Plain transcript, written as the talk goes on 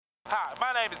Hi,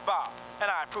 my name is Bob, and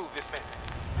I approve this message.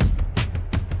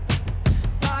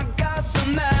 I got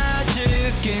the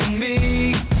magic in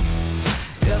me.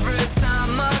 Every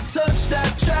time I touch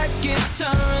that track, it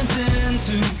turns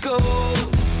into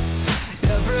gold.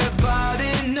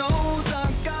 Everybody knows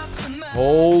I got the magic.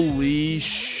 Holy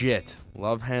shit.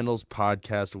 Love Handles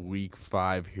Podcast Week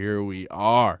 5. Here we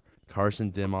are.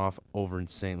 Carson Dimoff over in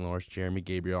St. Louis. Jeremy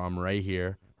Gabriel. I'm right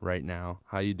here, right now.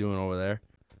 How you doing over there?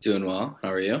 Doing well.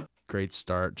 How are you? Great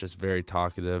start. Just very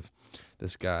talkative.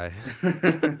 This guy.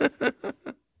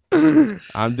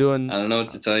 I'm doing... I don't know what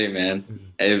to tell you,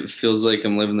 man. It feels like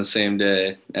I'm living the same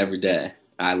day every day.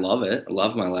 I love it. I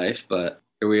love my life, but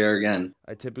here we are again.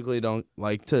 I typically don't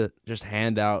like to just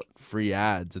hand out free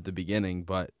ads at the beginning,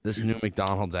 but this new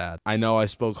McDonald's ad. I know I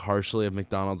spoke harshly of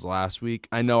McDonald's last week.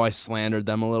 I know I slandered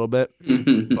them a little bit,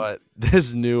 but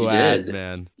this new ad,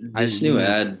 man. This new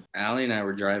ad, Allie and I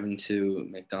were driving to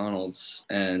McDonald's,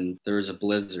 and there was a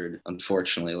blizzard,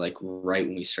 unfortunately, like right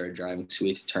when we started driving, so we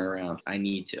had to turn around. I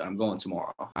need to. I'm going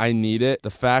tomorrow. I need it. The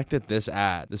fact that this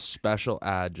special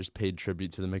ad, just paid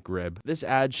tribute to the McRib. This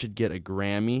ad should get a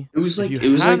Grammy. It was like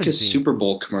a Super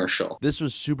Bowl commercial. This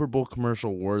was Super Bowl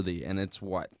commercial worthy, and it's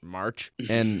what, March?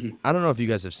 And I don't know if you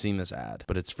guys have seen this ad,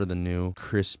 but it's for the new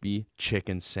crispy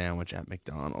chicken sandwich at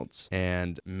McDonald's.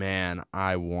 And man,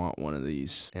 I want one of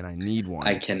these, and I need one.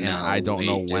 I cannot. And I don't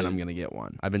know when dude. I'm gonna get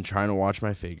one. I've been trying to watch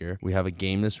my figure. We have a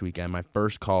game this weekend, my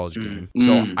first college game,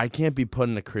 so I can't be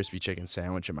putting a crispy chicken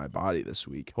sandwich in my body this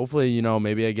week. Hopefully,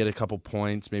 maybe I get a couple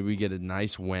points, maybe we get a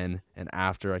nice win, and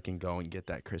after I can go and get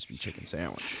that crispy chicken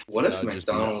sandwich. What if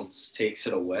McDonald's takes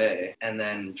it away and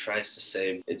then tries to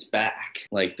say it's back,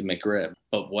 like the McRib?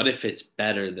 But what if it's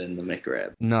better than the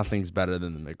McRib? Nothing's better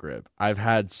than the McRib. I've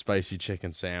had spicy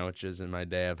chicken sandwiches in my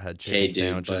day. I've had chicken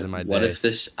sandwiches in my day. What if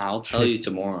this? I'll tell you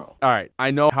tomorrow. All right.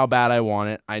 I know how bad I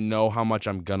want it. I know how much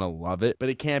I'm going to love it, but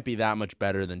it can't be that much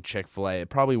better than Chick-fil-A. It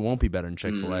probably won't be better than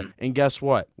Chick-fil-A. And guess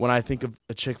what? When I think of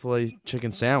a Chick-fil-A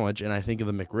chicken sandwich and I think of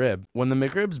the McRib, when the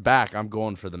McRib's back, I'm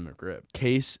going for the McRib.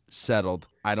 Case settled.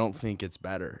 I don't think it's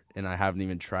better, and I haven't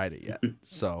even tried it yet.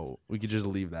 So we could just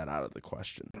leave that out of the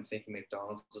question. I'm thinking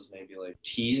McDonald's is maybe like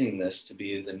teasing this to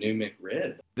be the new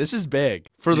McRib. This is big.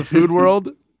 For the food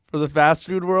world, for the fast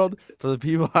food world, for the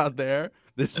people out there,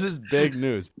 this is big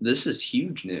news. This is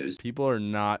huge news. People are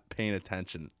not paying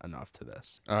attention enough to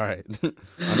this. All right.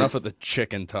 Enough of the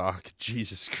chicken talk.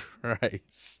 Jesus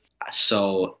Christ.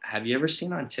 So have you ever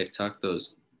seen on TikTok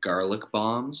those garlic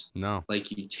bombs? No. Like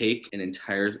you take an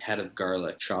entire head of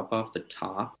garlic, chop off the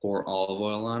top, pour olive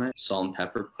oil on it, salt and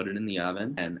pepper, put it in the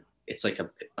oven, and it's like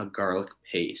a garlic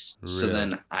paste. Really? So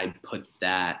then I put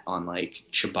that on like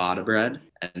ciabatta bread,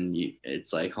 and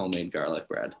it's like homemade garlic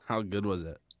bread. How good was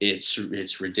it? It's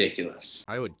ridiculous.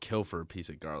 I would kill for a piece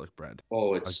of garlic bread.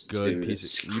 Oh, it's a good dude, piece.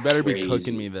 It's You better be crazy.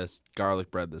 cooking me this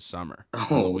garlic bread this summer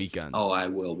on the weekends. Oh, I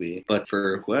will be. But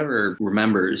for whoever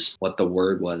remembers what the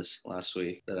word was last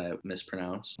week that I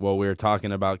mispronounced. Well, we were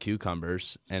talking about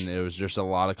cucumbers, and there was just a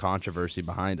lot of controversy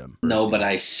behind them. No, but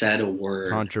I said a word.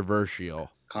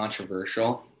 Controversial.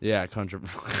 Controversial? Yeah,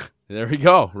 There we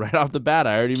go. Right off the bat,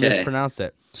 I already mispronounced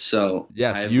it. So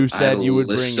yes, you said you would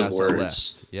bring us words. a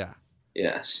list. Yeah.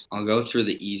 Yes. I'll go through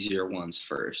the easier ones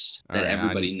first that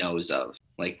everybody knows of,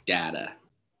 like data.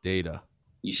 Data.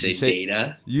 You say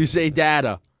data? You say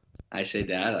data. I say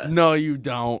data. No, you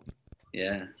don't.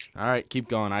 Yeah. All right, keep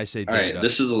going. I say data. All right,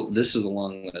 this is a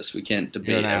long list. We can't debate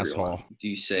You're an everyone. asshole. Do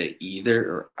you say either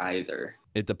or either?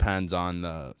 It depends on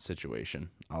the situation.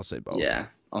 I'll say both. Yeah,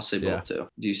 I'll say both too.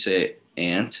 Do you say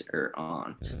aunt or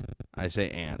aunt? I say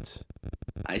aunt.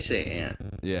 I say aunt.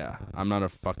 Yeah, I'm not a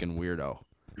fucking weirdo.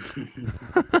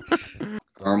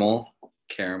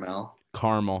 Caramel.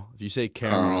 If you say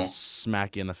caramel, I'll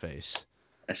smack you in the face.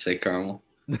 I say caramel.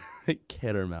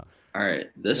 Caramel. All right,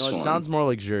 this one. It sounds more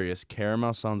luxurious.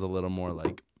 Caramel sounds a little more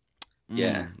like,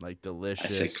 like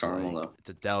delicious. I say caramel though. It's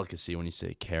a delicacy when you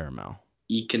say caramel.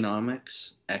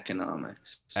 Economics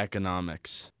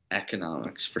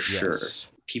for sure.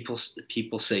 People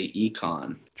say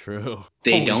econ. True.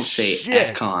 They don't say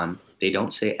econ. They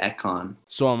don't say econ.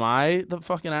 So am I the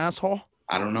fucking asshole?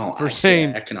 I don't know. I say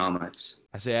economics.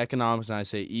 I say economics and I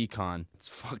say econ. It's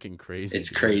fucking crazy.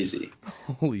 It's crazy.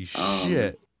 Holy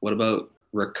shit. What about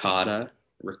ricotta?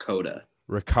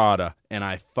 Ricotta. And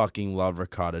I fucking love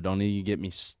ricotta. Don't even get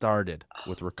me started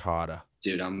with ricotta.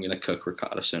 Dude, I'm going to cook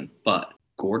ricotta soon. But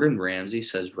Gordon Ramsay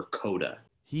says ricotta.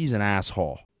 He's an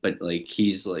asshole. But like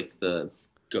he's like the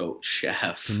goat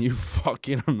chef. Can you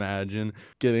fucking imagine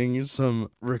getting some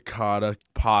ricotta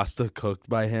pasta cooked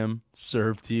by him,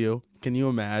 served to you? Can you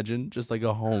imagine just like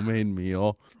a homemade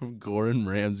meal from Gordon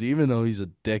Ramsay, even though he's a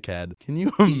dickhead? Can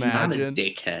you imagine? He's not a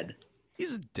dickhead.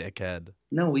 He's a dickhead.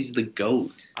 No, he's the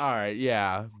GOAT. All right,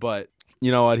 yeah, but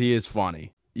you know what? He is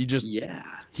funny. Yeah.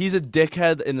 He's a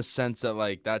dickhead in the sense that,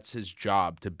 like, that's his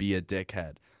job to be a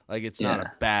dickhead. Like, it's not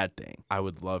a bad thing. I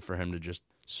would love for him to just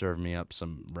serve me up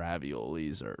some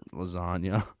raviolis or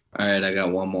lasagna. All right, I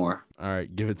got one more. All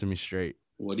right, give it to me straight.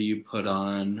 What do you put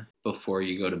on before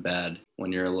you go to bed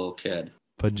when you're a little kid?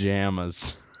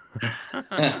 Pajamas.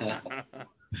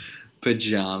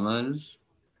 Pajamas?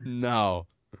 No.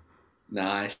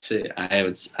 Nah, I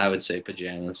would say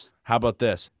pajamas. How about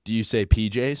this? Do you say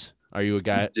PJs? Are you a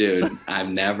guy? Dude, I've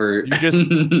never.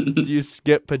 Do you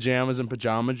skip pajamas and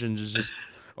pajamas and just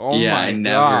oh Yeah, my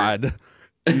God.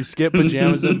 Do you skip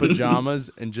pajamas and pajamas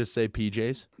and just say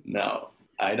PJs? No,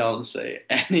 I don't say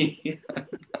any.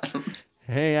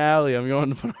 Hey, Allie, I'm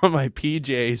going to put on my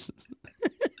PJs.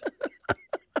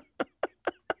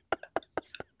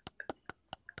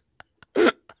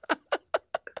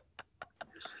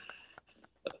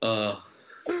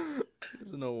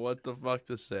 Doesn't know what the fuck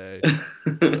to say.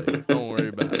 Like, don't worry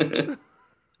about it.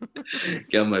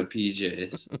 Got my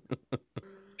PJs.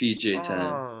 PJ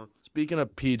time. Speaking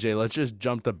of PJ, let's just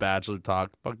jump to Bachelor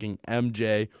talk. Fucking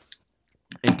MJ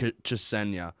and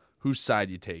Chesenia. Whose side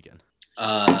you taking?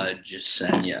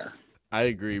 Jasenia. I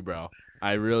agree, bro.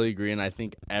 I really agree, and I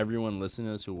think everyone listening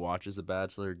to this who watches The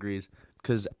Bachelor agrees.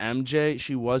 Because MJ,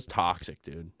 she was toxic,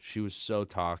 dude. She was so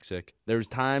toxic. There was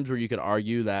times where you could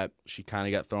argue that she kind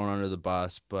of got thrown under the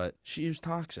bus, but she was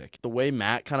toxic. The way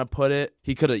Matt kind of put it,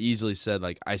 he could have easily said,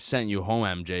 like, I sent you home,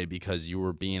 MJ, because you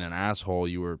were being an asshole.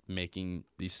 You were making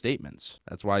these statements.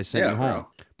 That's why I sent you home. Bro.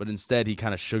 But instead, he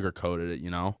kind of sugarcoated it,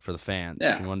 you know, for the fans.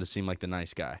 Yeah. He wanted to seem like the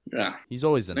nice guy. Yeah. He's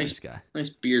always the nice guy. Nice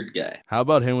beard guy. How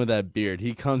about him with that beard?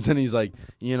 He comes in, he's like,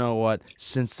 you know what?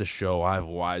 Since the show, I've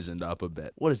wisened up a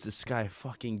bit. What is this guy,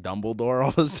 fucking Dumbledore all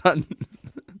of a sudden?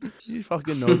 He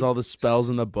fucking knows all the spells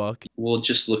in the book. Well, it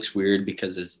just looks weird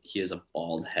because he has a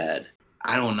bald head.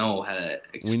 I don't know how to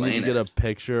explain it. We need to get a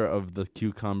picture of the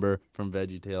cucumber from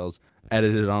VeggieTales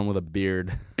edited on with a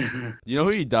beard. You know who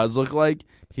he does look like?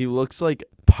 He looks like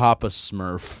Papa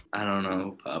Smurf. I don't know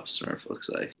who Papa Smurf looks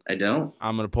like. I don't?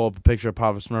 I'm going to pull up a picture of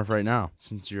Papa Smurf right now,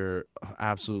 since you're an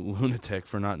absolute lunatic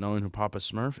for not knowing who Papa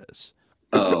Smurf is.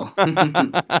 Oh.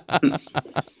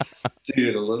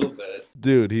 Dude, a little bit.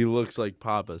 Dude, he looks like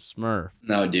Papa Smurf.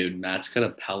 No, dude, Matt's got a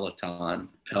Peloton.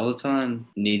 Peloton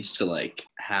needs to, like,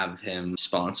 have him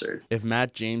sponsored. If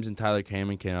Matt James and Tyler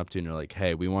Kamen came up to you and they're like,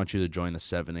 hey, we want you to join the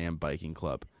 7 a.m. biking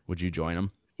club, would you join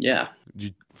them? Yeah. Would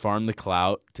you farm the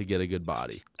clout to get a good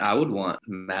body? I would want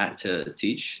Matt to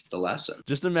teach the lesson.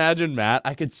 Just imagine Matt.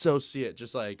 I could so see it.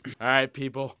 Just like, all right,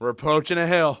 people, we're approaching a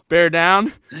hill. Bear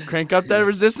down. Crank up that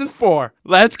resistance 4.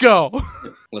 Let's go.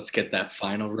 Let's get that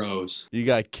final rose. You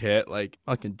got Kit, like,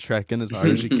 fucking trekking as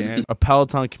hard as you can. A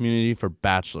Peloton community for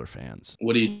Bachelor fans.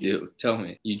 What do? Tell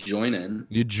me. You join in.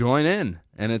 You join in.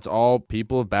 And it's all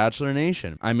people of Bachelor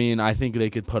Nation. I mean, I think they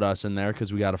could put us in there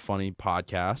because we got a funny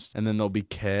podcast. And then there'll be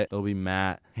Kit, there'll be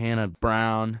Matt, Hannah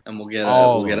Brown. And we'll get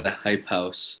a hype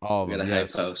house. All of them,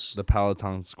 yes. Hype house. The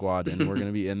Peloton squad. And we're going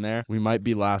to be in there. We might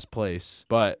be last place,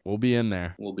 but we'll be in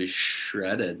there. We'll be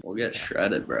shredded. We'll get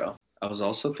shredded, bro. I was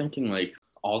also thinking, like,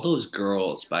 all those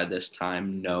girls by this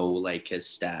time know, like, his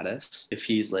status. If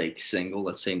he's, like, single,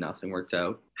 let's say nothing worked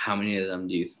out, how many of them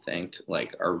do you think,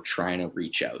 like, are trying to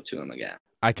reach out to him again?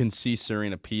 I can see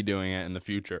Serena P doing it in the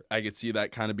future. I could see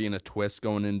that kind of being a twist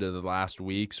going into the last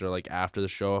weeks or like after the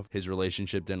show. If his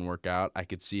relationship didn't work out, I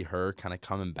could see her kind of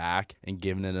coming back and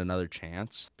giving it another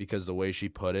chance because the way she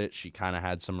put it, she kind of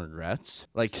had some regrets.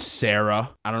 Like Sarah,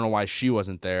 I don't know why she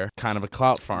wasn't there. Kind of a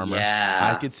clout farmer.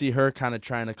 Yeah. I could see her kind of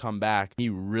trying to come back. He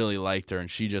really liked her and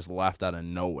she just left out of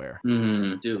nowhere.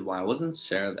 Dude, why wasn't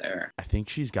Sarah there? I think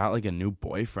she's got like a new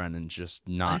boyfriend and just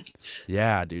not. What?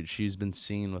 Yeah, dude. She's been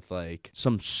seen with like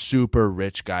some super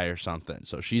rich guy or something.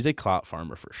 So she's a clout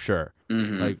farmer for sure.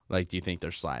 Like, do you think they're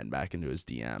sliding back into his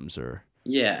DMs or?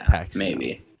 Yeah,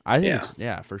 maybe. I think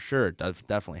it's for sure. It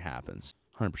definitely happens.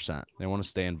 100%. They want to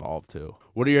stay involved too.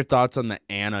 What are your thoughts on the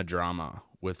Anna drama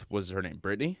with, was her name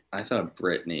Brittany? I thought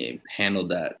Brittany handled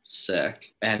that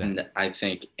sick. And I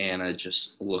think Anna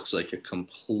just looks like a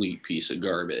complete piece of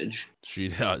garbage. She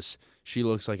does. She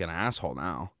looks like an asshole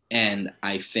now. And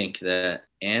I think that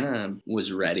Anna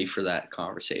was ready for that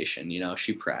conversation. You know,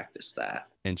 she practiced that.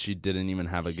 And she didn't even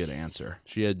have a good answer.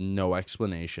 She had no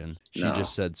explanation. She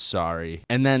just said sorry.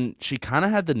 And then she kind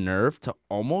of had the nerve to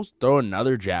almost throw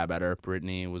another jab at her.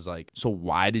 Brittany was like, so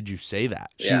why did you say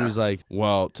that? She was like,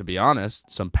 well, to be honest,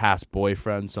 some past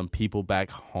boyfriends, some people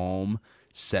back home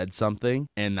said something,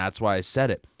 and that's why I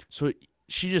said it. So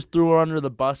she just threw her under the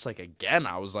bus like again.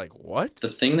 I was like, what?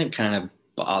 The thing that kind of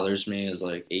bothers me is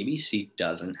like ABC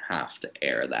doesn't have to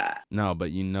air that. No,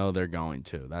 but you know they're going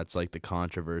to. That's like the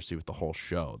controversy with the whole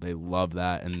show. They love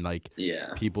that, and like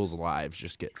Yeah. people's lives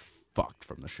just get fucked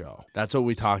from the show. That's what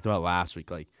we talked about last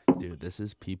week. Like, dude, this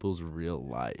is people's real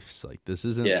lives. Like, this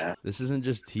isn't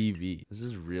just TV. This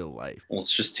is real life. Well,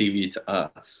 it's just TV to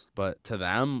us. But to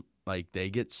them, like, they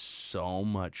get so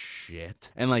much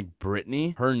shit. And like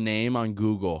Brittany, her name on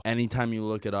Google, anytime you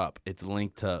look it up, it's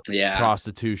linked to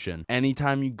prostitution.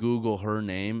 Anytime you Google her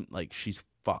name, like, she's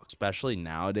fucked. Especially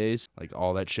nowadays, like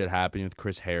all that shit happening with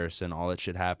Chris Harrison, all that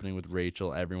shit happening with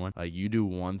Rachel, everyone. Like, you do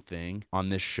one thing on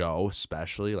this show,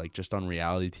 especially like just on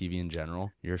reality TV in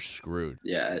general, you're screwed.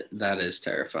 Yeah, that is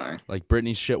terrifying. Like,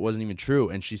 Britney's shit wasn't even true,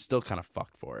 and she's still kind of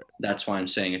fucked for it. That's why I'm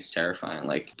saying it's terrifying.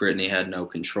 Like, Brittany had no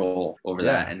control over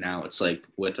that, and now it's like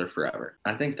with her forever.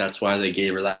 I think that's why they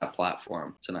gave her that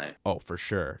platform tonight. Oh, for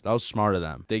sure. That was smart of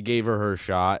them. They gave her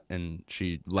shot, and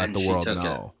she let the world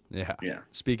know. Yeah.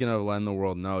 Speaking of letting the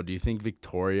world know, do you think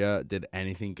Victoria did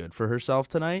anything good for herself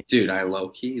tonight? Dude, I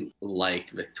low-key like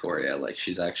Victoria. Like,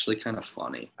 she's actually kind of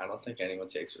funny. I don't think anyone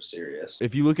takes her serious.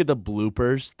 If you look at the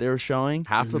bloopers they were showing,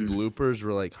 half the bloopers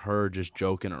were like her just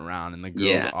joking around, and the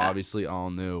girls obviously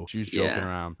all knew she was joking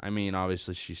around. I mean,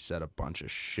 obviously she said a bunch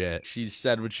of shit. She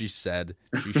said what she said.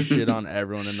 She shit on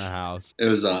everyone in the house. It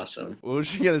was awesome. What was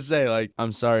she gonna say? Like,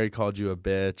 I'm sorry I called you a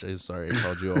bitch. I'm sorry I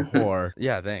called you a whore.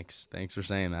 Yeah, thanks for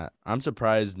saying that. I'm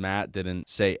surprised Matt didn't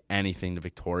say anything to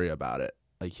Victoria about it.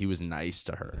 Like, he was nice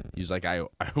to her. He was like, I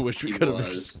wish we could have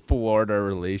explored our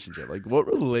relationship. Like, what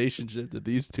relationship did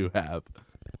these two have?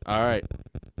 All right.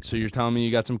 So you're telling me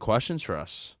you got some questions for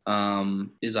us?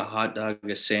 Is a hot dog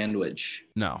a sandwich?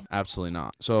 No, absolutely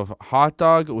not. So if a hot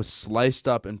dog was sliced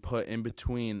up and put in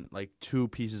between like two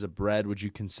pieces of bread, would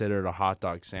you consider it a hot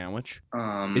dog sandwich?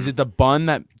 Is it the bun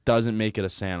that doesn't make it a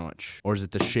sandwich? Or is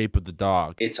it the shape of the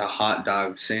dog? It's a hot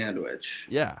dog sandwich.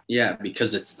 Yeah. Yeah,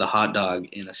 because it's the hot dog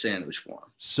in a sandwich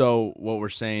form. So what we're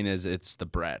saying is it's the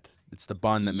bread. It's the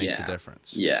bun that makes a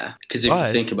difference. Yeah, because if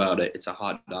you think about it, it's a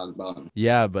hot dog bun.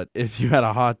 Yeah, but if you had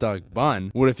a hot dog bun,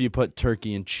 what if you put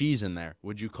turkey and cheese in there?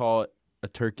 Would you call it a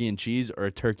turkey and cheese or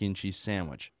a turkey and cheese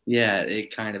sandwich? Yeah,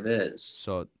 it kind of is.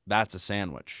 So that's a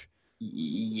sandwich.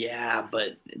 Yeah,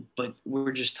 but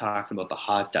we're just talking about the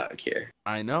hot dog here.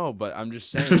 I know, but I'm just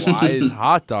saying, why is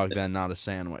hot dog then not a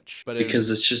sandwich? But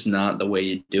because it's just not the way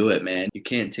you do it, man. You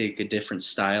can't take a different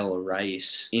style of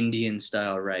rice, Indian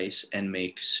style rice, and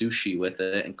make sushi with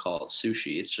it and call it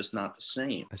sushi. It's just not the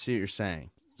same. I see what you're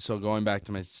saying. So going back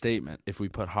to my statement, if we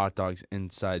put hot dogs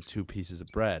inside two pieces of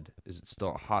bread, is it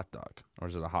still a hot dog or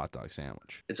is it a hot dog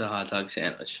sandwich? It's a hot dog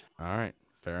sandwich. All right.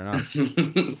 Fair enough.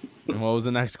 And what was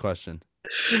the next question?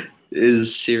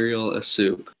 Is cereal a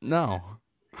soup? No.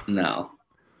 No,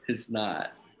 it's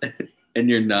not. And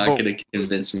you're not going to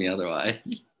convince me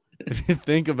otherwise. If you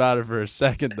think about it for a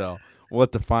second, though,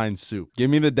 what defines soup? Give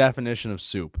me the definition of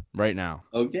soup right now.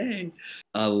 Okay.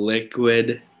 A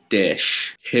liquid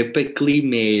dish, typically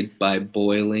made by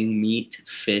boiling meat,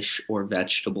 fish, or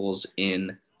vegetables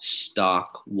in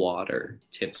stock water.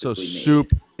 So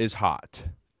soup is hot.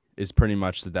 Is pretty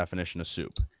much the definition of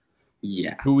soup.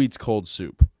 Yeah. Who eats cold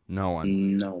soup? No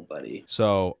one. Nobody.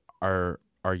 So our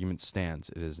argument stands.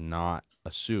 It is not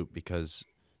a soup because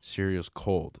cereal's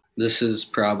cold. This is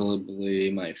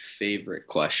probably my favorite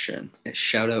question.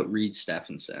 Shout out Reed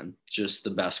Stephenson. Just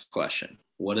the best question.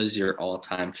 What is your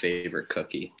all-time favorite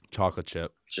cookie? Chocolate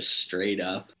chip. Just straight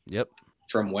up? Yep.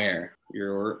 From where?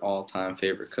 Your all-time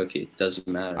favorite cookie? Doesn't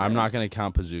matter. I'm not going to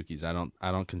count Pazookies.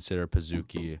 I don't consider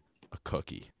Pazookie a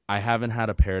cookie. I haven't had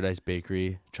a Paradise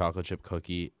Bakery chocolate chip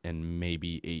cookie in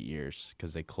maybe 8 years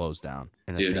because they closed down.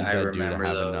 And the things I do to have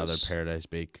another Paradise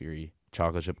Bakery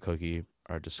chocolate chip cookie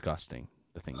are disgusting.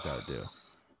 The things I would do.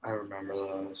 I remember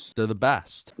those. They're the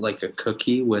best. Like a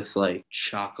cookie with like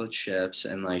chocolate chips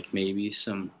and like maybe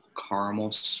some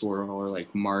caramel swirl or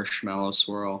like marshmallow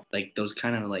swirl. Like those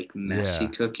kind of like messy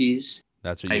cookies.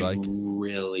 That's what you like? I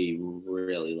really,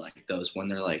 really like those when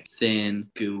they're like thin,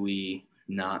 gooey,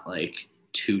 not like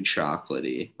too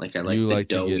chocolatey. Like I like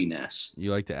the doughiness.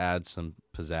 You like to add some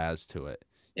pizzazz to it.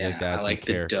 Yeah, I like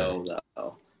the dough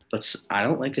though. But I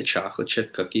don't like a chocolate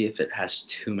chip cookie if it has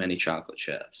too many chocolate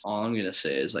chips. All I'm gonna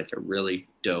say is like a really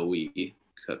doughy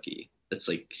cookie that's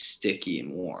like sticky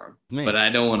and warm. But I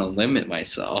don't want to limit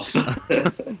myself.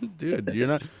 Dude, you're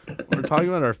not. We're talking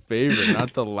about our favorite,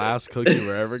 not the last cookie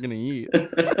we're ever gonna eat.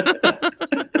 It's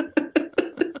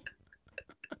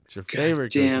your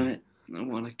favorite cookie. Damn it. I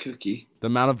want a cookie. The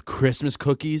amount of Christmas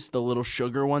cookies, the little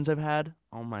sugar ones I've had.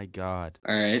 Oh my God.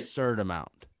 All right. Absurd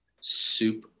amount.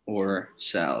 Soup or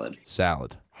salad?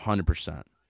 Salad. 100%.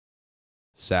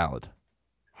 Salad.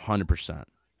 100%.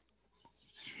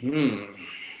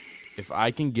 If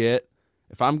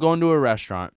I'm going to a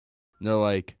restaurant and they're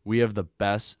like, we have the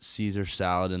best Caesar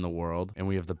salad in the world and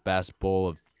we have the best bowl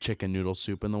of chicken noodle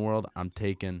soup in the world, I'm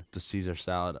taking the Caesar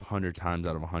salad 100 times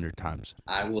out of 100 times.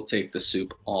 I will take the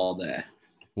soup all day.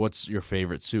 What's your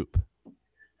favorite soup?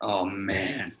 Oh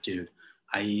man, dude.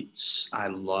 I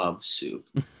love soup.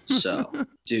 So,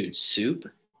 dude,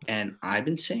 soup, and I've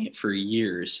been saying it for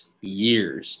years.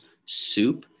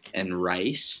 Soup and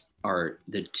rice are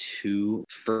the two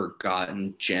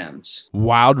forgotten gems.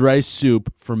 Wild rice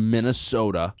soup from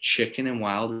Minnesota. Chicken and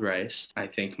wild rice, I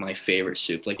think my favorite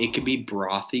soup. Like it could be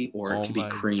brothy or it could be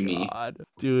creamy. God.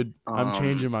 Dude, I'm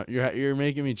changing my you're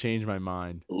making me change my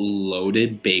mind.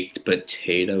 Loaded baked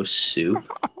potato soup.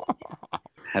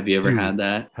 Have you ever had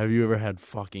that? Have you ever had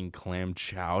fucking clam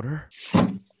chowder? Oh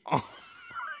my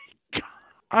God.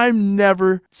 I'm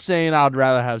never saying I'd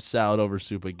rather have salad over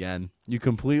soup again. You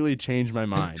completely changed my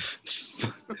mind.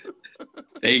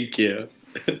 Thank you.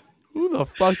 Who the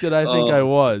fuck did I think I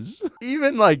was?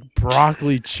 Even like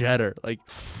broccoli cheddar. Like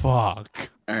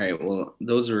fuck. All right, well,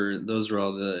 those were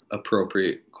all the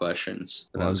appropriate questions.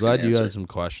 Well, I'm glad you had some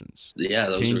questions. Yeah,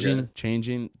 those were good.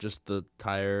 Changing just the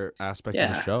entire aspect of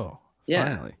the show. Yeah,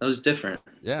 finally. That was different.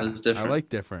 Yeah, that was different. I like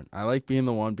different. I like being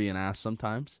the one being asked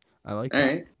sometimes. I like All that.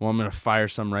 right. Well, I'm going to fire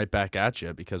some right back at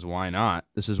you because why not?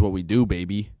 This is what we do,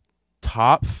 baby.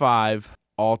 Top 5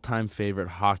 all-time favorite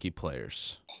hockey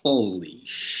players. Holy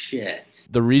shit.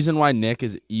 The reason why Nick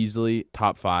is easily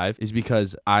top 5 is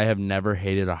because I have never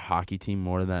hated a hockey team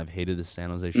more than I've hated the San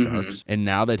Jose Sharks. And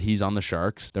now that he's on the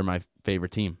Sharks, they're my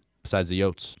favorite team. Besides the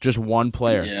Yotes. Just one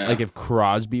player. Yeah. Like if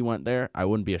Crosby went there, I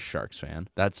wouldn't be a Sharks fan.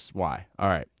 That's why. All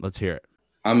right, let's hear it.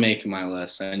 I'm making my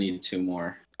list. I need 2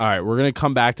 more. All right, we're going to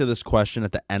come back to this question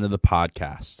at the end of the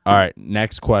podcast. All right,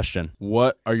 next question.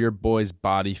 What are your boys'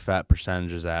 body fat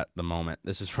percentages at the moment?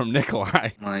 This is from Nikolai.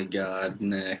 My God,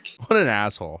 Nick. What an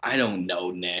asshole. I don't know,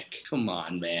 Nick. Come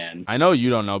on, man. I know you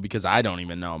don't know because I don't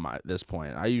even know at this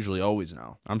point. I usually always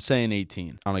know. I'm saying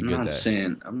 18 on a good day.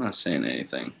 I'm not saying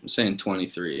anything. I'm saying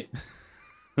 23.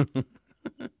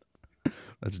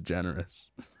 That's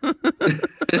generous.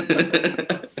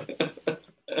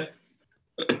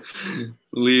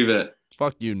 Leave it.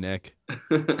 Fuck you, Nick.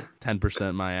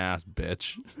 10% my ass,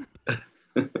 bitch.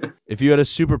 If you had a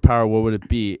superpower, what would it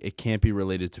be? It can't be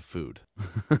related to food.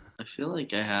 I feel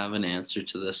like I have an answer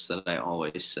to this that I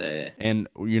always say. And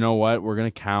you know what? We're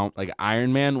going to count, like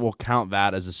Iron Man, we'll count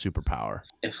that as a superpower.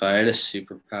 If I had a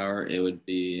superpower, it would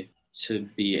be to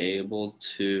be able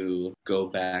to go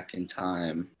back in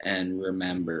time and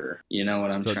remember. You know what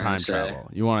I'm trying to say? Time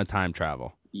travel. You want to time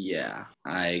travel. Yeah,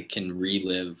 I can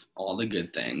relive all the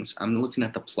good things. I'm looking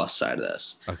at the plus side of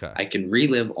this. Okay. I can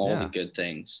relive all the good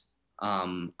things.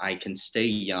 I can stay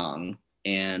young,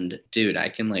 and dude, I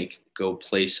can like go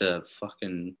place a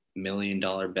fucking $1 million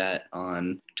bet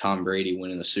on Tom Brady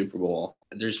winning the Super Bowl.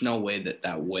 There's no way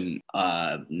that wouldn't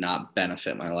not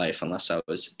benefit my life unless I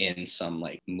was in some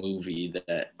like movie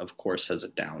that of course has a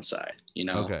downside, you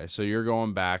know? Okay, so you're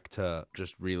going back to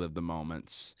just relive the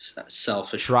moments.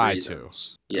 Selfish Try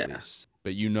reasons. to. Yeah. At least.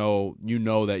 But you know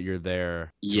that you're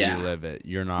there to relive it.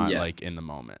 You're not like in the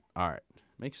moment. All right.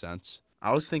 Makes sense.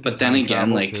 I was thinking, but then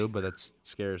again, like too, but that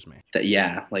scares me.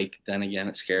 Then again,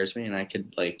 it scares me, and I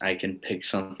can pick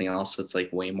something else that's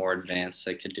like way more advanced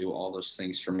that could do all those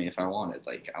things for me if I wanted.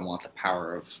 Like, I want the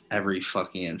power of every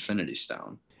fucking Infinity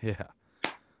Stone. Yeah.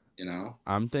 You know.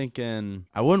 I'm thinking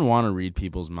I wouldn't want to read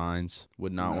people's minds.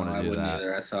 Would not want to do that. I wouldn't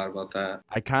either. I thought about that.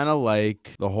 I kind of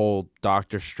like the whole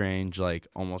Doctor Strange, like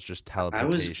almost just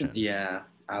teleportation.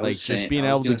 I was just being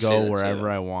able to go wherever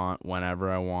I want, whenever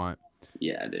I want.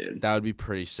 Yeah, dude. That would be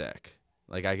pretty sick.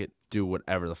 Like, I could do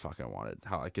whatever the fuck I wanted.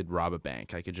 How I could rob a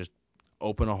bank. I could just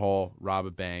open a hole, rob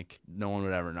a bank. No one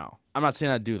would ever know. I'm not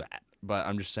saying I'd do that, but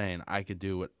I'm just saying I could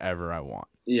do whatever I want.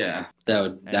 Yeah,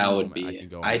 that would be.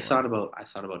 I thought about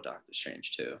Doctor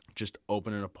Strange too. Just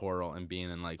opening a portal and being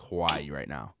in like Hawaii right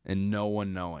now and no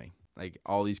one knowing. Like,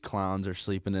 all these clowns are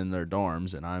sleeping in their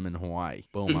dorms and I'm in Hawaii.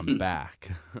 Boom, I'm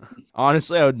back.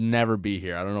 Honestly, I would never be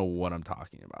here. I don't know what I'm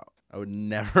talking about. I would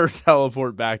never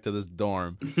teleport back to this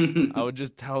dorm. I would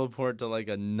just teleport to like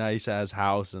a nice ass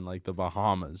house in like the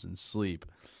Bahamas and sleep.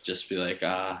 Just be like,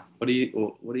 what are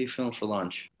you feeling for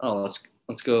lunch? Oh,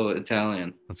 let's go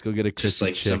Italian. Let's go get a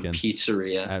crispy chicken. Some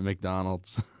pizzeria at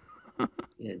McDonald's.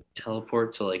 Yeah,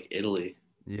 teleport to like Italy.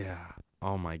 Yeah.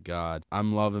 Oh my God.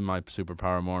 I'm loving my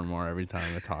superpower more and more every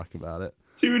time I talk about it.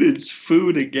 Dude, it's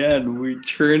food again. We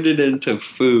turned it into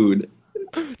food.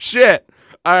 Shit.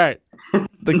 All right.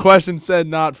 The question said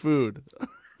not food.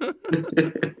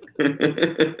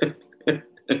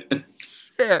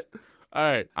 Shit. All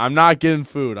right. I'm not getting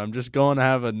food. I'm just going to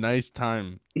have a nice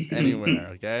time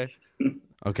anywhere, okay?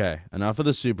 Okay, enough of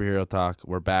the superhero talk.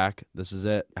 We're back. This is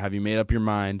it. Have you made up your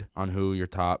mind on who your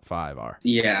top 5 are?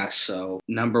 Yeah, so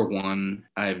number 1,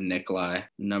 I have Nikolai.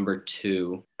 Number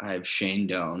 2, I have Shane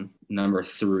Doan. Number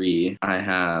 3, I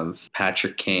have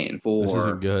Patrick Kane. 4. This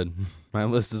isn't good. My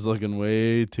list is looking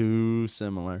way too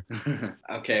similar.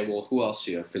 Okay, well, who else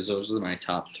do you have? Because those are my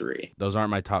top 3. Those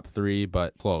aren't my top 3,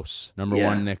 but close. Number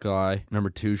 1, Nikolai. Number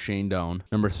 2, Shane Doan.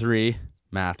 Number 3,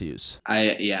 Matthews.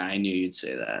 I knew you'd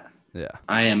say that. Yeah.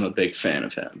 I am a big fan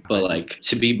of him. But, like,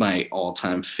 to be my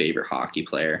all-time favorite hockey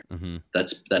player,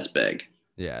 that's big.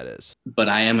 Yeah, it is. But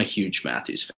I am a huge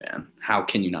Matthews fan. How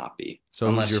can you not be? So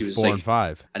unless who's your 4 and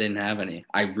 5? I didn't have any.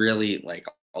 I really,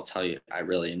 I'll tell you, I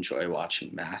really enjoy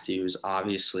watching Matthews.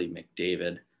 Obviously,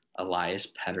 McDavid, Elias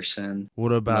Pettersson.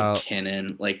 What about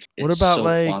McKinnon? What about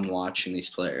fun watching these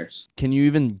players. Can you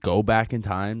even go back in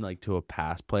time, to a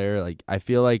past player? I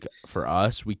feel like for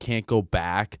us, we can't go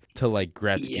back to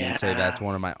Gretzky and say that's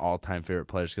one of my all-time favorite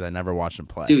players because I never watched him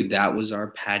play. Dude, that was our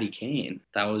Patty Kane.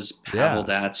 That was Pavel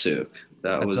Datsyuk.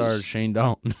 That's our Shane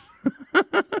Doan.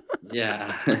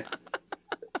 Yeah,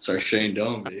 it's our Shane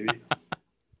Doan, baby.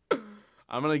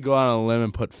 I'm going to go out on a limb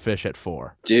and put Fish at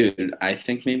 4. Dude, I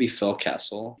think maybe Phil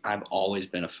Kessel. I've always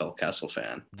been a Phil Kessel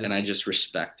fan, and I just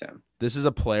respect him. This is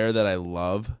a player that I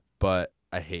love, but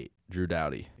I hate. Drew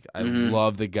Doughty. I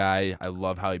love the guy. I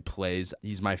love how he plays.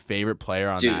 He's my favorite player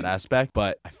on that aspect,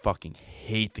 but I fucking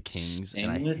hate the Kings, and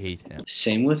I hate him.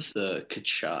 Same with the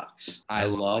Kachucks. I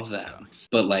love them,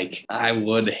 but I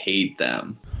would hate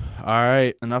them. All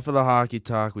right, enough of the hockey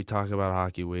talk. We talk about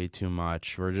hockey way too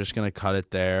much. We're just going to cut it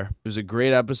there. It was a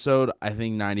great episode. I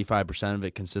think 95% of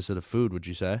it consisted of food, would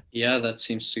you say? Yeah, that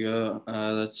seems to go.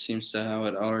 That seems to how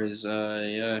it always,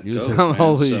 You goes, sound, man,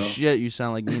 holy shit, you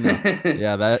sound like me now.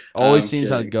 Yeah, that always seems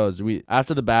how it goes.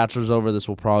 After The Bachelor's over, this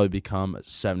will probably become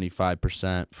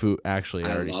 75% food. Actually,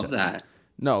 I already said that.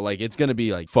 No, it's going to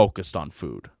be focused on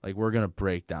food. We're going to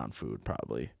break down food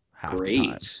probably half the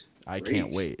time. I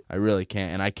can't wait. I really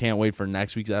can't. And I can't wait for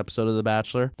next week's episode of The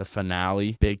Bachelor, the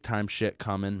finale. Big time shit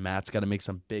coming. Matt's got to make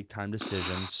some big time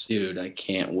decisions. Dude, I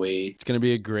can't wait. It's going to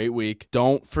be a great week.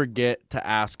 Don't forget to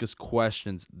ask us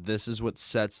questions. This is what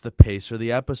sets the pace for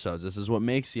the episodes. This is what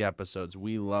makes the episodes.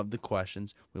 We love the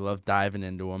questions. We love diving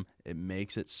into them. It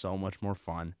makes it so much more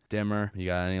fun. Dimmer, you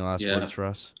got any last words for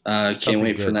us? Can't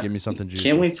wait for Give me something juicy.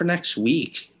 Can't wait for next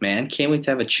week, man. Can't wait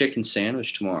to have a chicken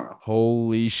sandwich tomorrow.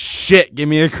 Holy shit. Give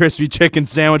me a crispy chicken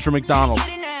sandwich from McDonald's.